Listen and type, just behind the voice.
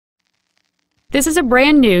This is a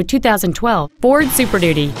brand new 2012 Ford Super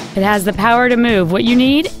Duty. It has the power to move what you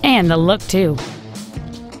need and the look too.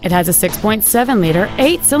 It has a 6.7-liter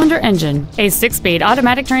 8-cylinder engine, a 6-speed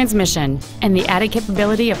automatic transmission, and the added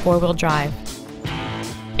capability of 4-wheel drive.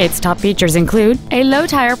 Its top features include a low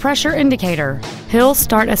tire pressure indicator, hill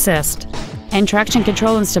start assist, and traction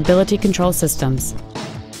control and stability control systems.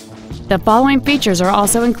 The following features are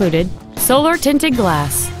also included: solar tinted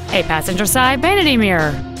glass, a passenger side vanity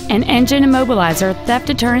mirror, an engine immobilizer theft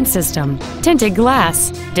deterrent system, tinted glass,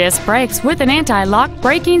 disc brakes with an anti-lock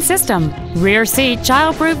braking system, rear seat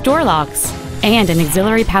child-proof door locks, and an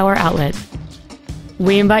auxiliary power outlet.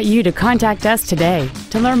 We invite you to contact us today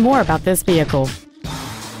to learn more about this vehicle.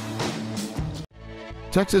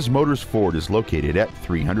 Texas Motors Ford is located at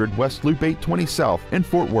 300 West Loop 820 South in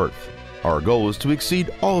Fort Worth. Our goal is to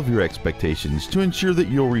exceed all of your expectations to ensure that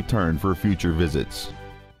you'll return for future visits.